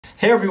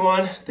Hey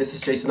everyone, this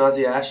is Jason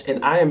Ozzie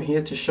and I am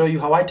here to show you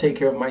how I take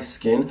care of my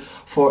skin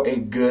for a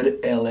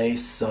good LA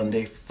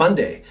Sunday fun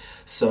day.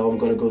 So I'm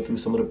going to go through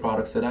some of the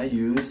products that I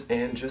use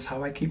and just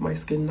how I keep my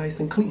skin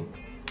nice and clean.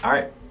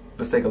 Alright,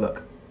 let's take a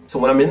look. So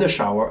when I'm in the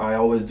shower, I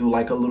always do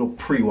like a little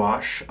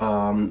pre-wash.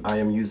 I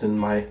am using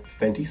my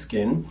Fenty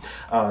Skin.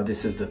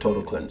 This is the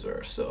Total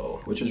Cleanser,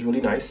 which is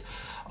really nice.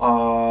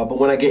 But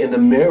when I get in the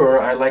mirror,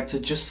 I like to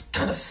just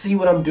kind of see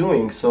what I'm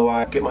doing. So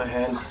I get my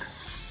hands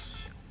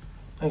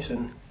nice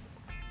and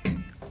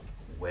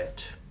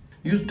wet.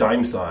 Use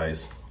dime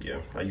size.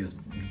 Yeah, I use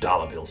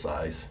dollar bill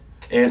size.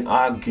 And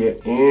I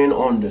get in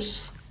on the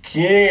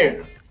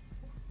skin.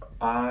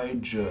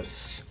 Ooh.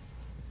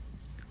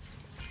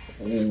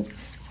 And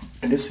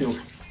this feels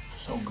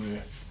so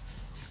good.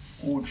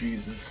 Oh,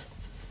 Jesus.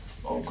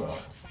 Oh, God.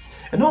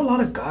 And not a lot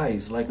of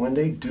guys, like when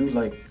they do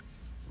like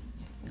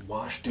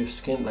wash their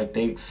skin, like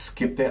they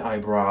skip their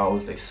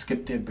eyebrows, they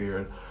skip their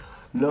beard.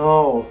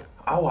 No,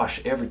 I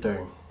wash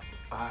everything.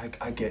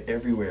 I get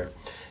everywhere.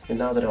 And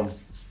now that I'm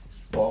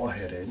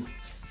bald-headed,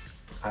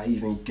 I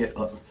even get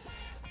up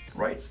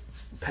right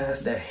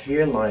past that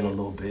hairline a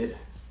little bit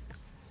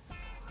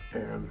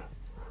and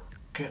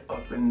get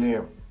up in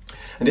there.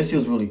 And this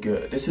feels really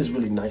good. This is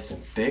really nice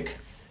and thick.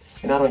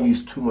 And I don't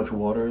use too much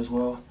water as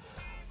well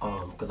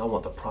because I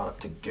want the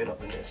product to get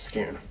up in their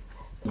skin.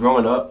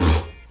 Growing up,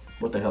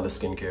 what the hell is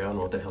skincare? I don't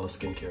know what the hell is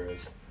skincare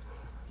is.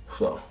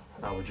 So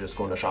I would just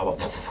go in the shower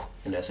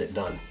and that's it,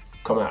 done.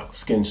 Come out,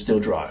 skin still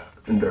dry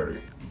and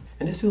dirty.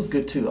 And this feels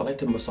good too. I like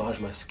to massage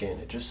my skin.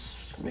 It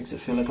just makes it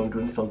feel like I'm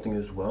doing something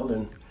as well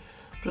and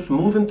just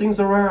moving things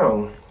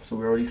around. So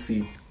we already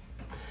see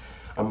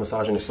I'm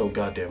massaging it so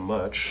goddamn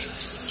much.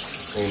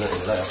 Ain't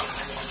nothing left.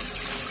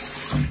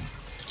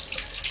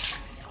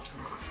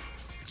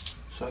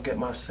 So I get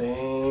my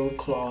same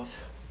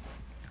cloth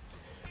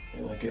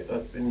and I get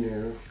up in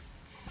there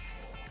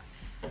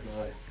and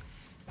I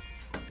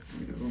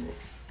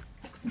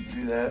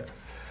do that.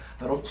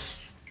 I don't,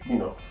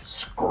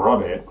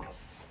 scrub it.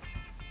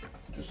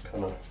 Just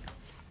kind of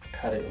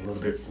pat it a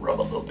little bit,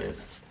 rub a little bit.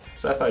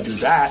 So after I do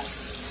that,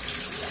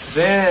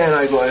 then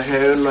I go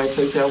ahead and I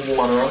take that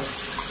water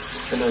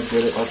and I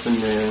get it up in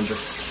there and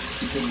just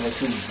keep it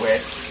nice and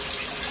wet.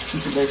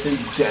 Keep it nice and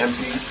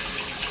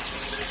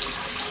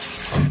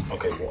dampy.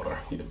 Okay, water,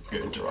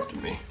 you're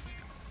interrupting me.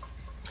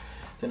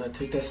 Then I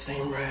take that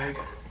same rag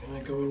and I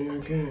go in there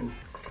again.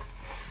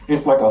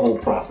 It's like a whole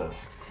process.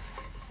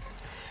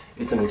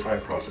 It's an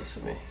entire process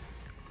to me.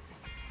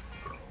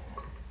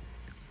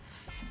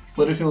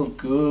 But it feels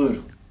good.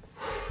 It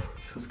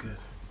feels good.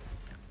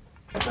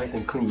 Nice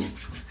and clean.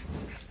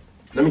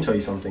 Let me tell you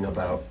something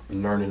about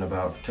learning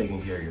about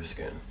taking care of your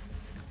skin.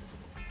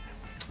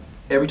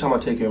 Every time I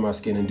take care of my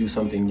skin and do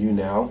something new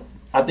now,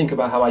 I think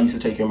about how I used to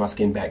take care of my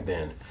skin back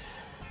then.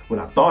 When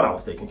I thought I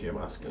was taking care of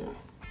my skin,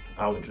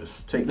 I would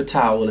just take the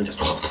towel and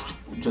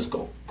just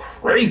go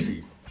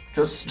crazy.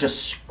 Just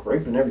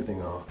scraping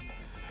everything off.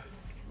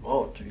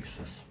 Oh,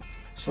 Jesus.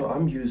 So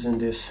I'm using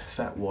this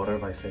Fat Water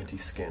by Fenty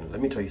Skin.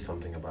 Let me tell you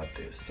something about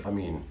this. I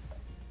mean,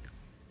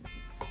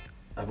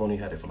 I've only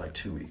had it for like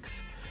 2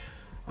 weeks.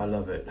 I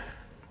love it.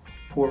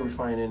 Pore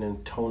Refining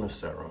and Toner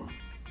Serum.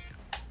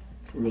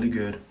 Really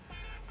good.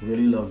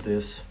 Really love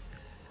this.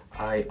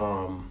 I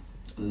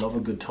love a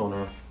good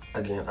toner.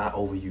 Again, I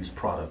overuse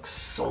products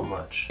so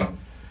much.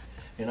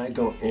 And I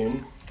go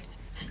in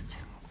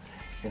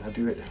and I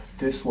do it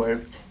this way.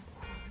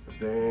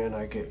 Then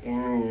I get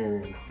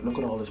in. Look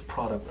at all this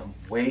product I'm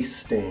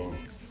wasting.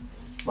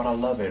 But I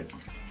love it.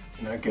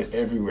 And I get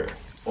everywhere.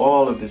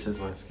 All of this is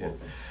my skin.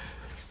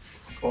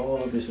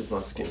 All of this is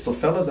my skin. So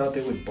fellas out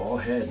there with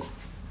bald head,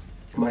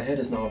 my head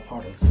is now a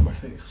part of my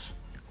face.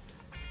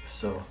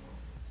 So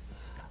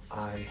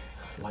I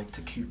like to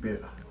keep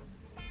it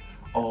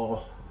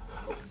all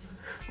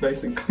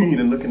nice and clean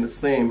and looking the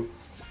same.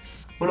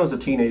 When I was a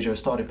teenager, I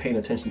started paying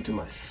attention to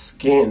my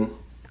skin.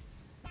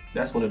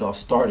 That's when it all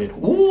started.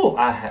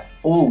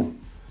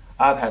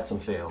 I've had some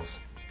fails.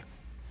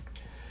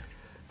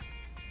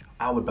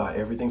 I would buy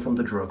everything from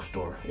the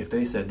drugstore. If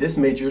they said, this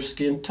made your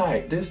skin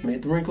tight, this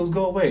made the wrinkles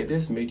go away,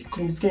 this made you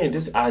clean skin,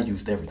 I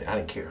used everything. I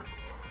didn't care.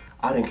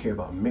 I didn't care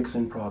about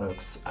mixing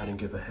products. I didn't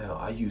give a hell.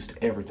 I used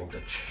everything, the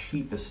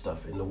cheapest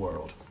stuff in the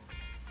world.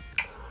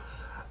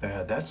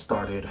 That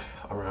started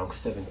around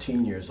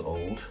 17 years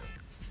old.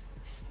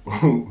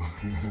 I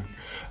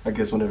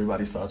guess when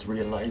everybody starts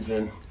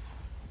realizing,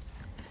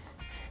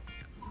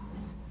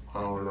 I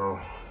don't know,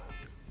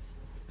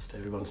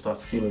 everyone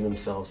starts feeling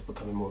themselves,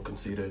 becoming more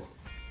conceited.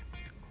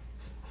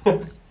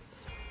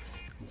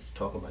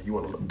 Talking about you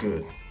want to look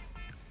good.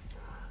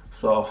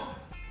 So,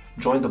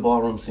 joined the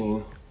ballroom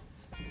scene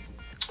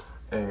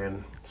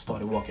and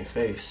started walking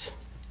face.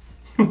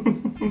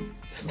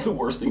 This is the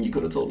worst thing you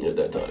could have told me at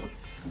that time.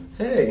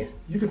 Hey,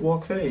 you could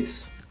walk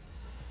face.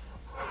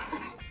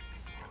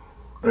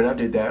 And I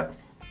did that.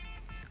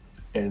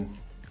 And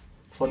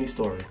funny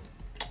story,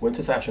 went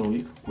to Fashion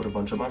Week with a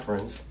bunch of my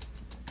friends.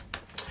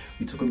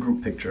 We took a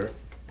group picture.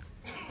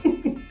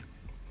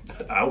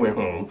 I went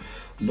home,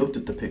 looked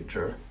at the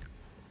picture.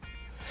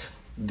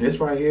 This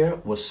right here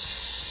was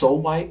so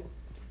white.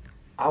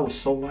 I was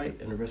so white,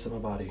 and the rest of my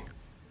body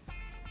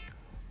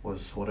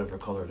was whatever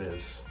color it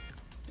is.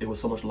 It was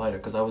so much lighter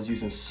because I was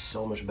using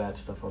so much bad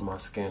stuff on my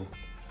skin.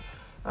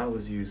 I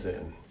was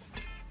using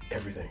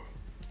everything.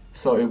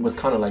 So it was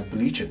kind of like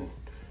bleaching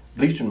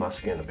my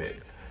skin a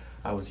bit.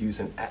 I was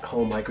using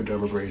at-home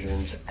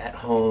microdermabrasions,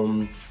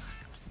 at-home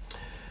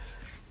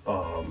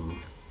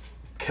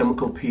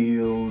chemical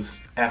peels,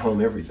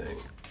 at-home everything.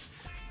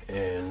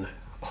 And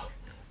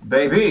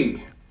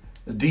baby,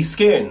 the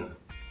skin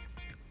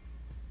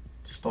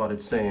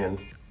started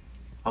saying,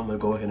 I'm gonna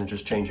go ahead and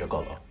just change your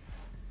color.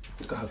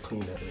 Look at how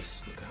clean that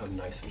is. Look at how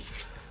nice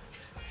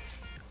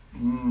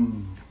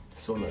and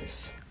so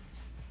nice.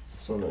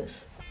 So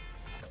nice.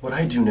 What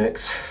I do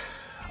next,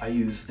 I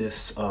use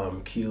this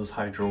Kiehl's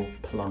Hydro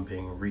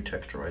Plumping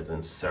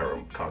Retexturizing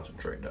Serum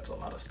Concentrate. That's a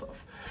lot of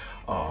stuff.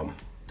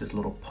 This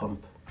little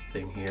pump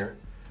thing here,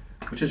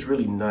 which is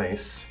really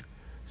nice.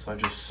 So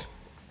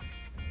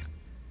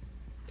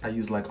I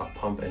use like a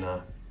pump and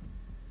a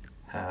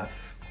half.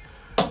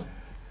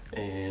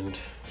 And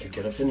I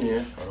get up in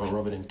there. I don't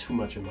rub it in too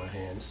much in my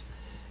hands.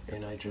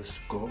 And I just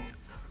go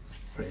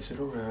place it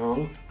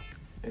around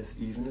as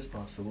even as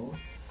possible.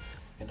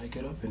 And I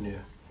get up in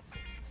there.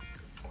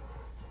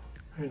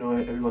 You know,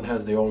 everyone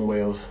has their own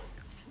way of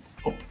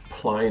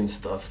applying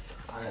stuff.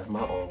 I have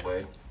my own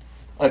way.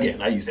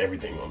 Again, I use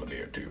everything on the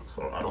beard too,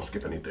 so I don't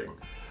skip anything.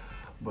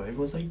 But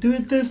everyone's like, do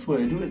it this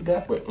way, do it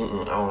that way. I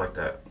don't like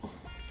that.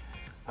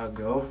 I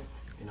go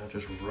and I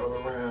just rub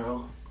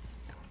around,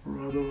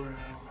 rub around,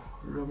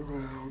 rub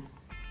around.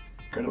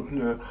 Get up in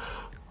there.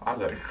 I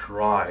let it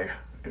dry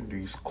in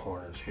these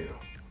corners here.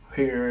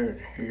 Here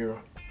and here.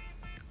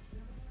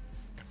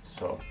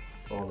 So,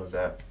 all of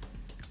that.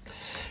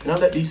 And I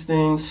let these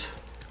things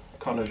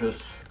kind of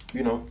just,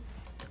 you know,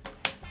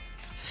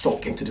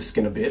 soak into the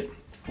skin a bit.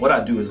 What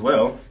I do as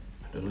well,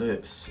 the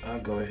lips, I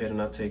go ahead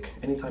and I take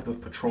any type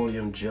of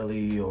petroleum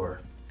jelly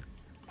or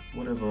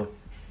whatever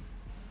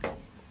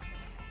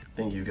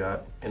thing you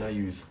got, and I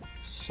use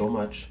so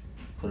much,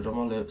 put it on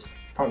my lips.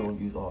 Probably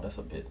won't use all, that's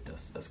a bit,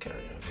 that's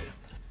carrying a bit.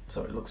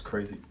 So it looks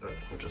crazy.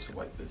 I'll just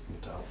wipe this in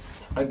the towel.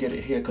 I get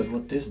it here because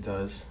what this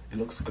does, it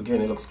looks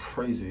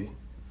crazy,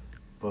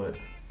 but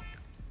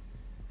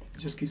it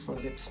just keeps my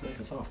lips nice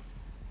and soft.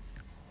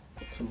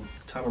 So by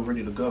the time I'm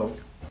ready to go,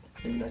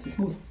 it'll be nice and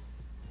smooth.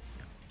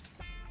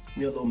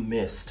 Need a little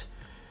mist.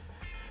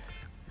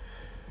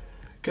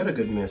 Get a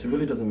good mist. It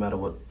really doesn't matter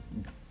what,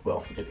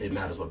 well, it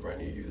matters what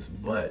brand you use,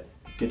 but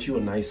get you a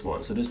nice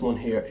one. So this one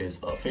here is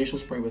a facial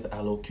spray with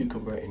aloe,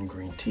 cucumber, and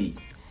green tea.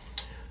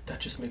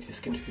 That just makes your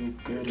skin feel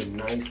good and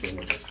nice,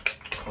 and it just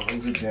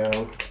calms it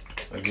down.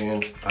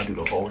 Again, I do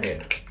the whole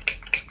head.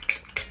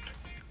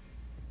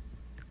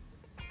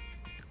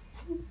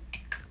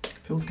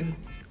 Feels good.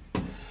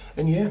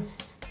 And yeah,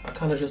 I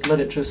kind of just let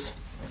it just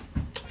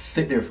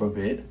sit there for a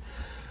bit.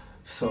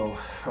 So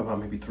about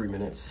maybe 3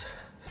 minutes.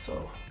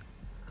 So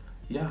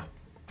yeah,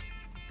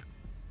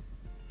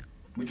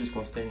 we're just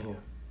gonna stay in here.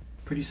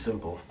 Pretty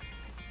simple.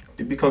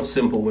 It becomes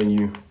simple when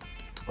you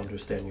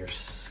understand your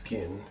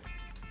skin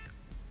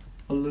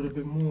a little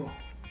bit more.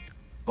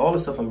 All the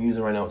stuff I'm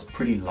using right now is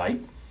pretty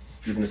light.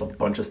 Even there's a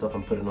bunch of stuff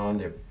I'm putting on,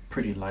 they're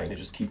pretty light, and it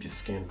just keeps your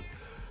skin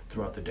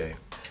throughout the day.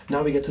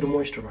 Now we get to the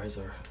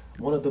moisturizer,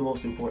 one of the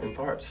most important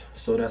parts.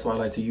 So that's why I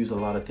like to use a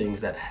lot of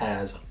things that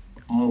has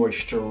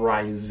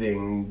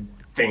moisturizing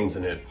things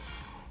in it.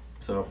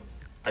 So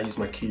I use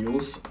my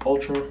Kiehl's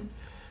Ultra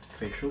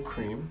Facial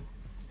Cream.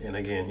 And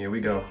again, here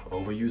we go,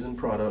 overusing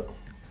product.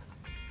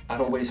 I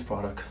don't waste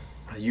product,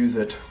 I use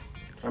it.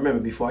 I remember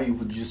before I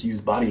would just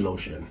use body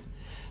lotion.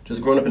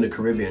 Just growing up in the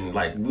Caribbean,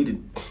 like we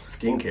did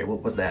skincare,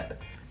 what was that?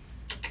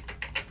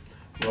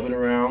 Rub it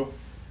around,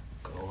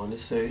 go on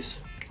this face,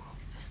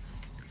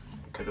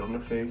 get it on the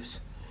face,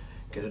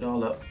 get it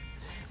all up,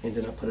 and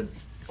then I put it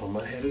on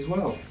my head as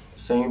well.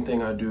 Same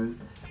thing I do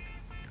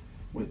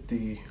with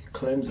the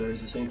cleanser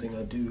is the same thing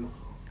I do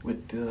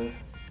with the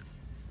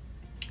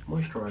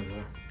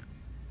moisturizer.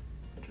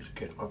 I just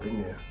get up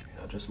in there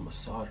and I just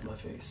massage my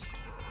face.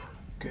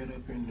 Get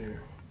up in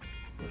there,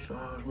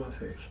 massage my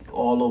face.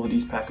 All over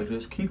these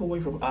packages, keep away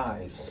from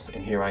eyes,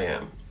 and here I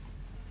am.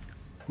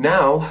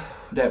 Now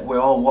that we're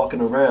all walking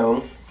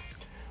around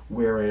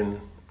wearing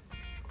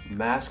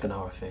masks on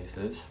our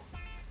faces,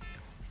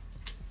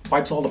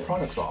 wipes all the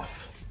products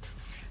off.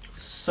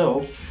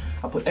 So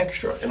I put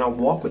extra, and I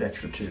walk with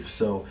extra too.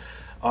 So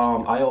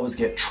I always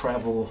get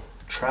travel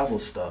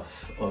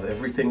stuff of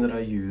everything that I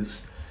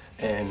use,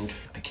 and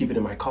I keep it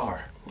in my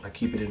car. I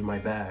keep it in my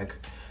bag.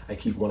 I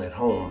keep one at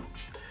home.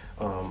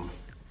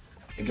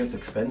 It gets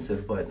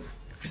expensive, but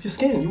it's your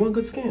skin. You want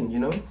good skin, you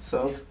know?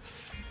 So,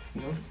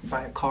 you know,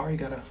 buy a car, you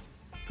gotta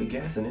put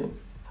gas in it.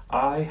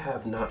 I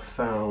have not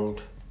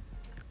found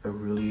a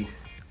really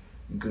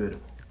good,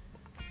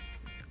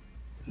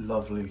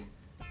 lovely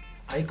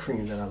eye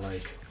cream that I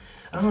like.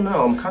 I don't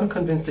know, I'm kind of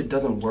convinced it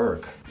doesn't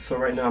work. So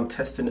right now I'm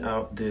testing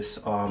out this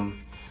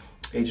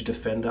Age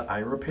Defender Eye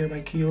Repair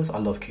by Kiehl's. I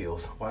love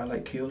Kiehl's. Why I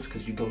like Kiehl's?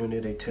 Because you go in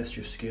there, they test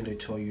your skin, they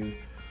tell you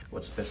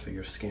what's best for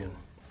your skin.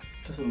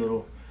 Just a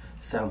little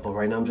sample.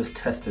 Right now I'm just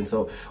testing.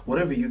 So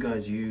whatever you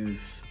guys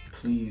use,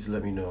 please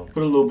let me know.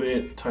 Put a little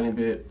bit, tiny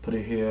bit, put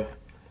it here.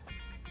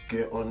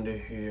 Get under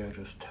here,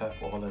 just tap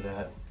all of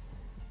that.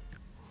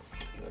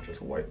 And I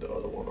just wipe the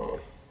other one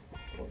off.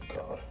 Oh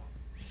God,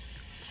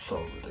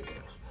 so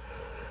ridiculous.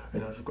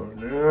 And I just go in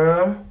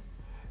there,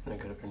 and I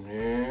get up in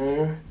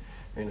there,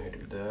 and I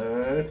do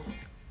that.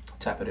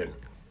 Tap it in,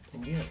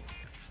 and yeah.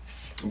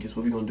 And guess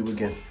what we're gonna do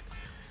again?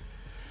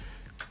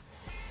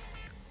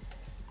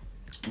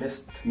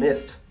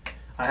 Missed.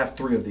 I have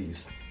 3 of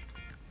these.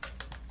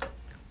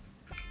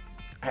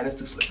 And it's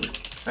too slippery.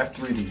 I have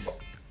 3 of these.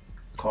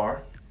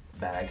 Car,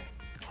 bag,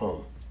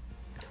 home.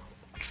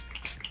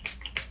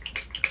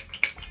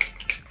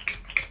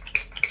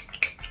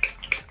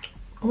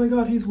 Oh my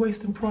God, he's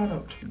wasting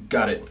product.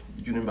 Got it.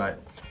 You didn't buy it.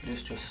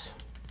 This just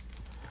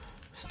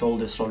stole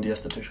this from the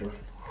esthetician.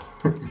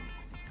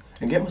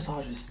 And get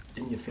massages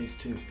in your face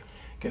too.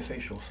 Get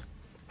facials.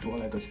 Do all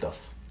that good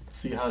stuff.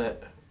 See how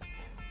that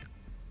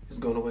is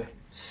going away.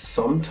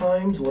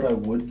 Sometimes what I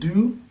would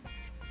do,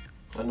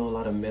 I know a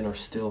lot of men are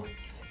still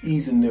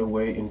easing their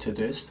way into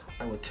this.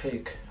 I would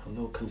take a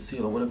little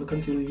concealer, whatever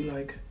concealer you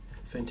like,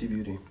 Fenty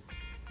Beauty.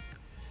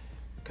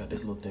 Got this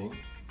little thing.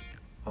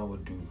 I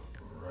would do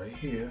right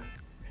here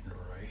and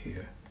right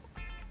here.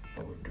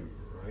 I would do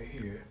right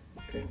here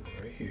and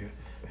right here.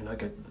 And I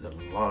get the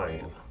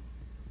line,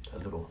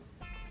 that little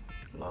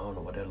line, I don't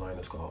know what that line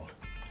is called.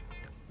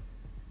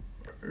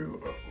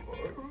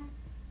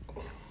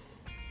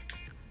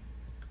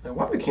 Now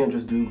why we can't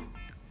just do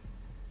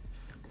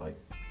like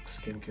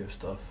skincare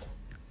stuff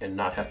and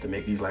not have to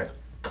make these like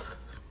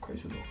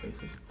crazy little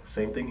faces?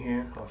 Same thing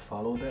here. I'll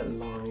follow that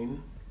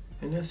line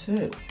and that's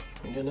it.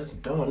 And then that's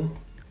done.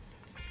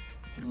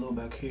 A little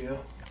back here.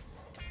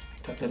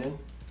 Tap that in.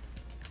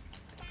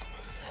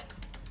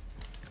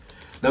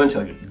 Let me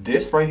tell you,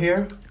 this right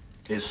here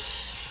is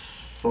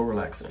so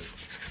relaxing.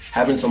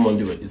 Having someone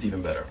do it is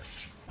even better.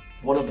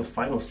 One of the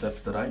final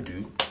steps that I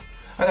do,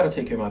 I gotta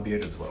take care of my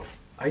beard as well.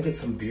 I get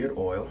some beard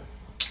oil.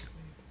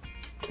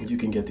 You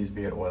can get this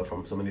beard oil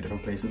from so many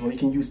different places, or you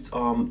can use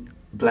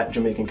black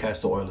Jamaican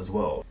castor oil as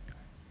well.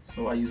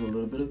 So I use a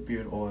little bit of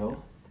beard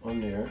oil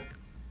on there.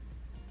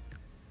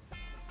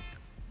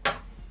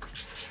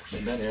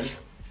 Put that in.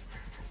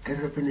 Get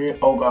it up in there.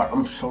 Oh God,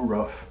 I'm so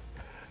rough.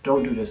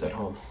 Don't do this at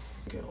home.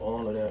 Get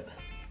all of that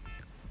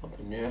up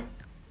in there.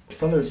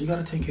 Fellas, you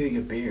gotta take care of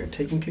your beard.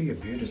 Taking care of your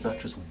beard is not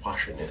just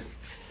washing it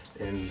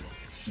and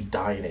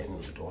dyeing it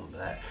and all of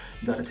that.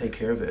 You gotta take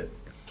care of it.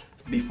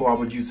 Before I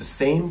would use the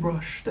same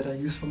brush that I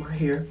use for my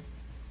hair,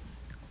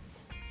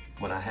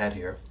 when I had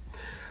hair,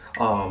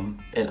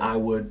 and I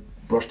would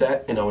brush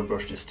that and I would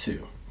brush this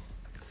too.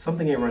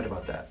 Something ain't right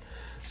about that.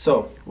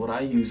 So what I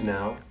use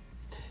now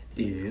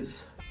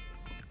is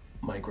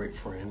my great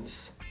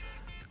friend's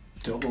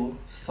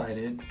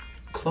double-sided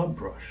club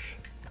brush.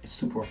 It's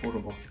super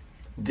affordable.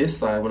 This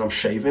side, when I'm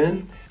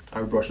shaving,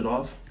 I would brush it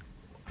off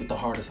with the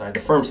harder side, the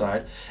firm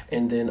side,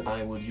 and then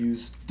I would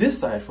use this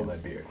side for my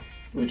beard,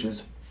 which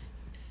is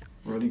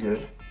really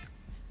good.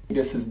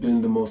 This has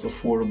been the most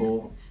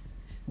affordable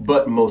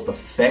but most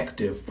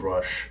effective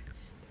brush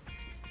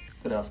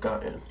that I've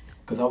gotten.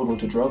 Because I would go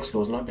to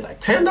drugstores and I'd be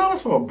like,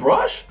 $10 for a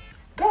brush?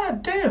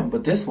 God damn.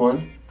 But this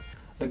one,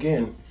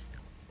 again,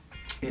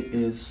 it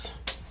is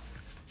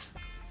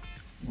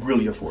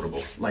really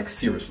affordable. Like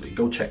seriously,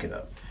 go check it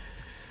out.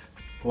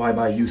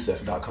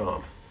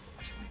 whybuyyousef.com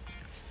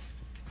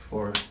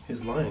for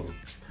his line.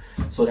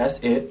 So that's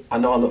it. I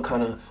know I look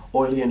kind of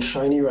oily and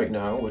shiny right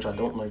now, which I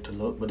don't like to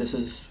look, but this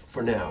is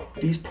for now.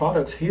 These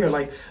products here,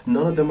 like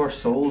none of them are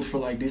sold for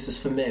like, this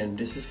is for men,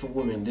 this is for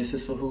women, this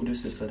is for who,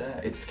 this is for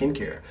that. It's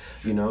skincare.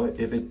 You know,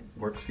 if it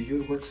works for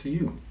you, it works for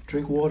you.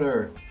 Drink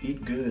water,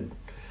 eat good.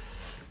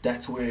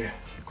 That's where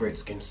great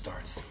skin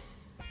starts.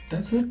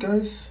 That's it,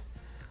 guys.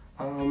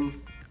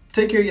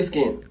 Take care of your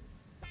skin.